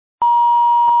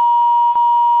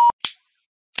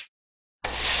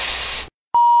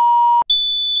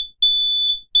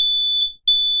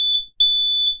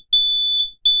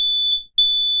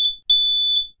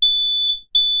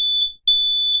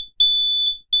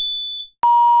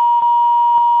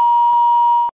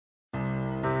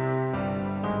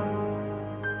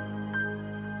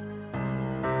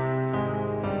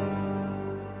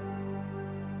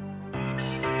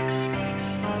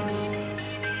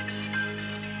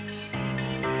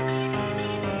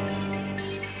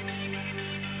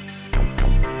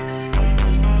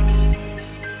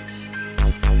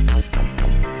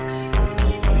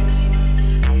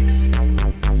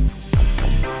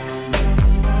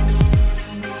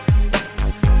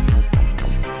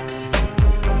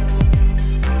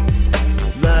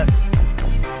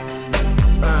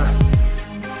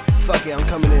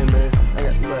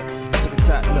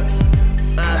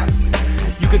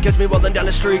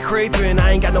the street creeping.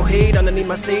 I ain't got no heat underneath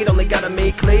my seat, only got a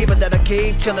meat cleaver that I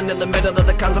keep chilling in the middle of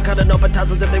the console, cutting open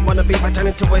tonsils if they wanna beef. I turn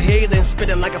into a heathen,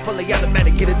 spitting like a fully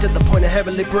automatic, get it to the point of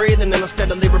heavily breathing, and I'm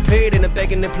steadily repeating and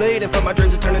begging and pleading for my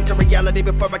dreams to turn into reality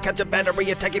before I catch a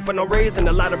battery attacking for no reason.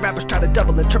 A lot of rappers try to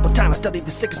double and triple time. I studied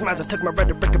the sickest minds. I took my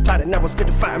rhetoric, applied it, now I'm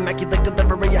spitting fire, immaculate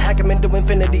delivery. I hack 'em into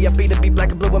infinity. I beat a beat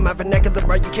black and blue in my vernacular.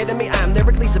 Are you kidding me? I'm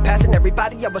lyrically surpassing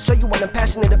everybody. I will show you what I'm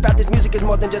passionate about. This music is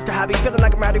more than just a hobby. Feeling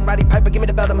like a Roddy Piper. Give me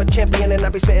the belt, I'm a champion, and I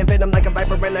be spitting venom like a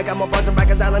viper. And I got more bars than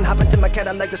Rikers Island. Hop into my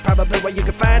Cadillac, that's probably where you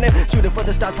can find it. Shooting for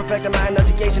the stars, perfecting my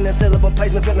enunciation and syllable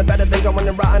placement. Feeling better than going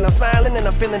and rotten. I'm smiling and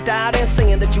I'm feeling dialed in.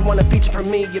 Singing that you want a feature from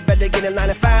me. You better get in line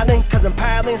and filing, cause I'm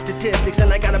piling statistics,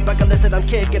 and I got a bucket list that I'm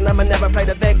kicking. I'ma never play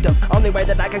the victim. Only way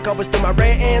that I can cope is through my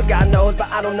ratings. God knows,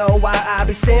 but I don't know why I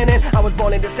be sinning. I was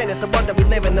born into sin, it's the world that we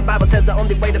live in. The Bible says the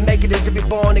only way to make it is if you're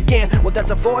born again. Well, that's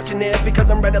unfortunate,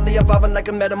 because I'm readily evolving like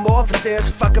a metamorphosis.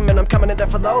 Fuck 'em and I'm coming in there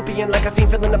fallopian, like a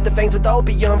fiend filling up the veins with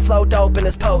opium. Flow dope and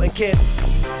it's potent, kid.